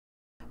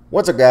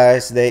What's up,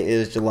 guys? Today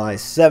is July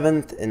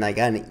 7th, and I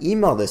got an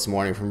email this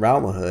morning from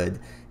Robinhood,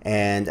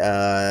 and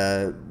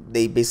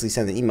they basically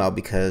sent an email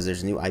because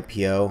there's a new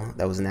IPO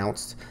that was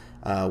announced,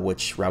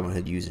 which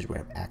Robinhood users would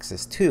have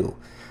access to.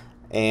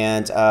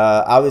 And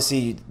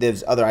obviously,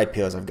 there's other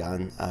IPOs I've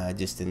gotten,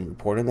 just didn't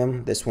report on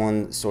them. This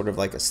one sort of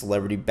like a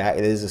celebrity back.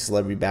 It is a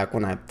celebrity back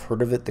one. I've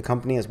heard of it, the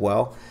company as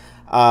well.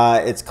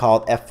 It's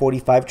called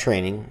F45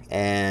 Training,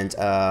 and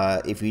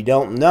if you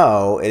don't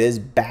know, it is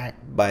backed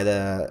by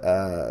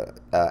the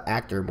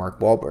actor Mark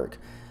Wahlberg.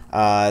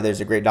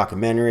 There's a great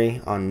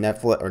documentary on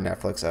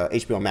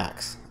HBO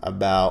Max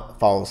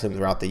follows him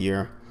throughout the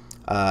year,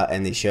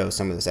 and they show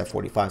some of this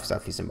F45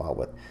 stuff he's involved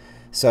with.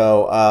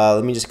 So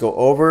let me just go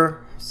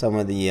over some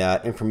of the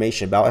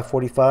information about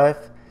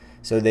F45.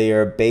 So they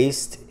are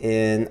based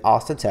in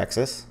Austin,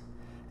 Texas,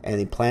 and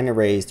they plan to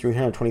raise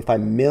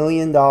 $325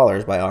 million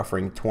by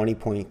offering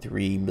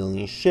 20.3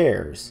 million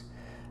shares.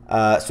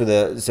 So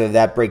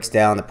that breaks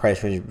down the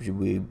price range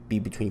would be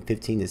between $15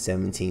 to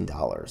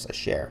 $17 a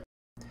share.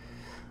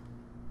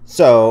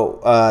 So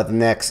the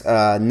next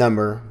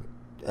number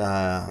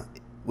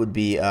would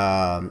be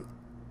after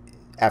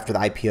the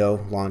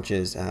IPO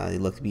launches, they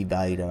look to be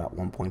valued at about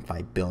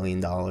 $1.5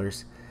 billion.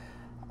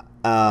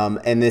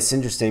 And it's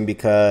interesting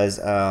because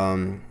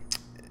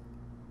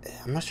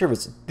I'm not sure if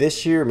it's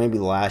this year or maybe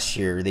last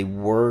year. They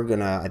were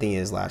gonna, I think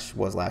it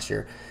was last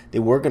year. They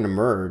were gonna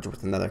merge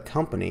with another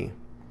company.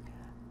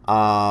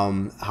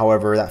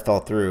 However, that fell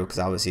through because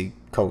obviously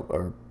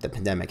the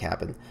pandemic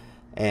happened,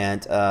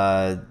 and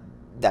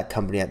that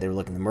company that they were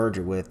looking to merge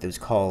it with, it was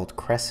called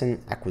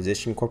Crescent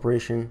Acquisition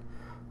Corporation.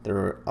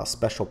 They're a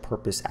special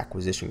purpose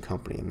acquisition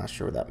company. I'm not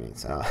sure what that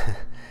means.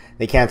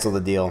 They canceled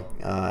the deal,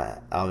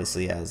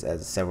 obviously, as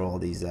several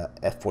of these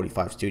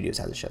F45 studios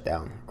had to shut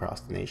down across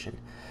the nation.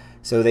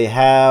 So they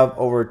have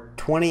over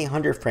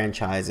 2,000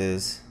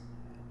 franchises,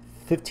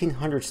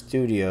 1,500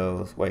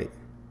 studios. Wait,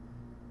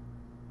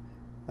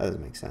 that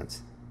doesn't make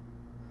sense.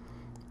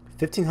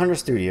 1,500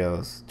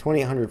 studios,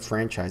 2,800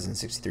 franchises in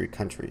 63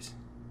 countries.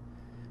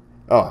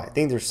 Oh, I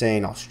think they're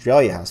saying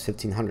Australia has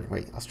 1,500.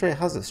 Wait, Australia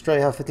have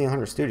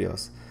 1,500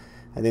 studios.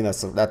 I think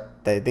that's that.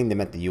 I think they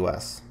meant the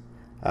U.S.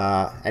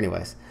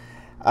 Anyways,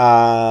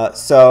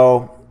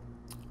 so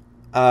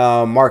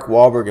Mark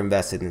Wahlberg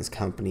invested in this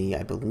company,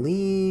 I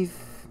believe.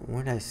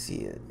 Where did I see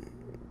it?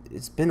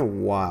 It's been a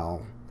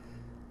while.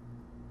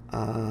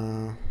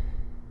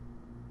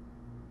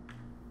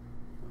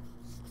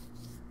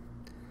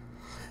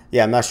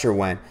 Yeah, I'm not sure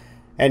when.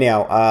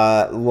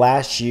 Anyhow,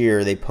 last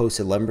year they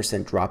posted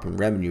 11% drop in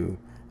revenue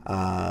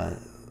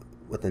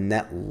with a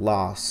net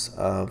loss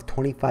of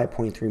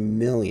 $25.3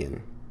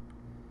 million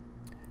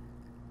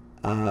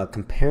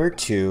compared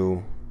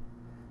to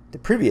the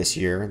previous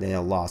year. They had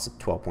a loss of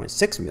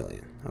 $12.6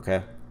 million.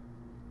 Okay,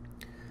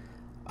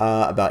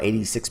 about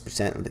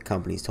 86% of the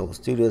company's total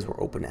studios were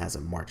open as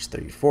of March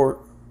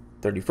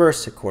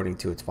 31st, according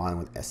to its filing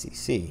with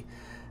SEC.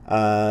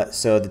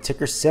 So the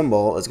ticker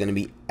symbol is going to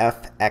be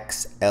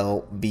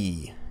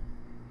FXLV.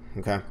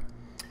 Okay.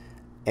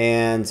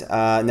 And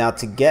now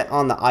to get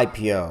on the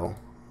IPO,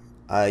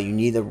 you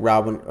need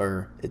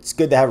a it's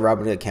good to have a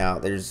Robinhood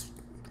account.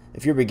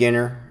 If you're a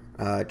beginner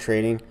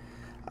trading,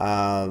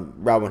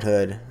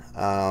 Robinhood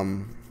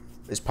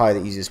is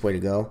probably the easiest way to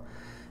go.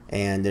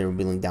 And there will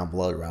be a link down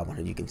below to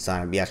Robinhood. You can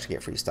sign up. You actually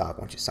get free stock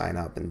once you sign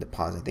up and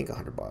deposit, I think,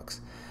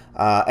 $100.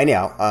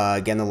 Anyhow,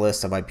 get on the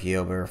list of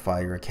IPO, verify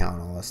your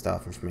account, all that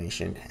stuff,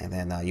 information, and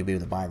then you'll be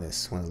able to buy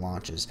this when it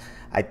launches.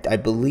 I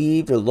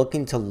believe they're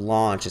looking to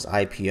launch this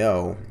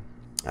IPO,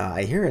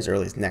 I hear as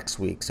early as next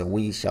week, so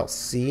we shall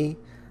see.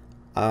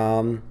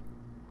 We'll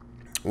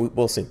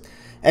see.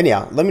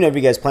 Anyhow, let me know if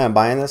you guys plan on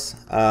buying this.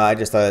 I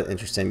just thought it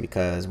interesting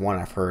because, one,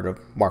 I've heard of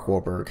Mark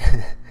Wahlberg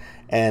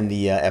and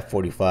the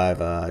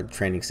F45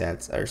 training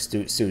sets, or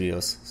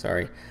studios,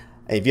 sorry.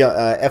 If you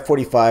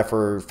F45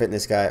 for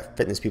fitness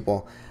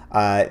people,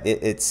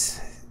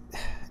 it's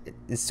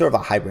sort of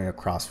a hybrid of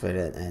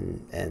CrossFit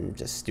and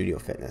just studio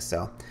fitness.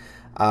 So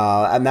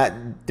I'm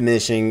not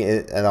diminishing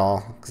it at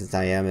all since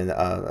I am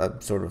a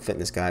sort of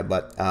fitness guy,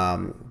 but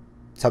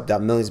it's helped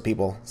out millions of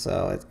people,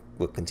 so it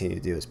will continue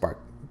to do is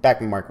back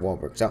in Mark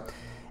Wahlberg. So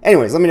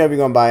anyways, let me know if you're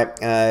going to buy it.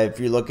 If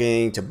you're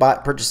looking to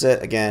purchase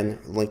it, again,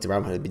 link to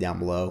Robinhood will be down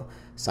below.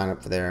 Sign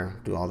up for there,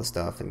 do all the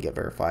stuff, and get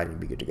verified, and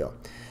be good to go.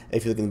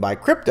 If you're looking to buy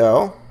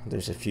crypto,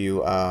 there's a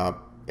few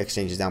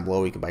exchanges down below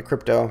where you can buy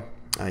crypto.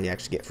 You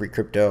actually get free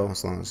crypto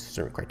as long as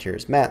certain criteria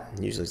is met.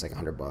 Usually it's like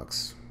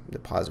 $100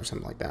 deposit or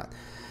something like that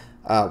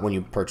when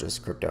you purchase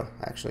crypto,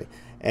 actually.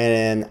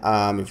 And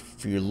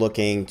if you're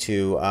looking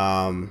to,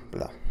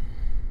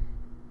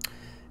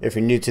 if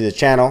you're new to the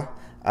channel,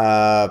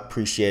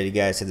 appreciate you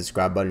guys hit the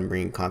subscribe button,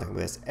 bring in contact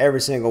with us every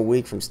single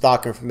week from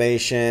stock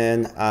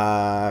information,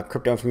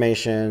 crypto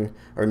information,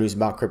 or news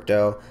about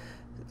crypto,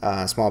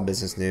 small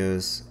business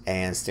news,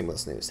 and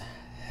stimulus news.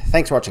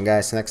 Thanks for watching,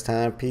 guys. Till next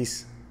time,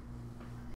 peace.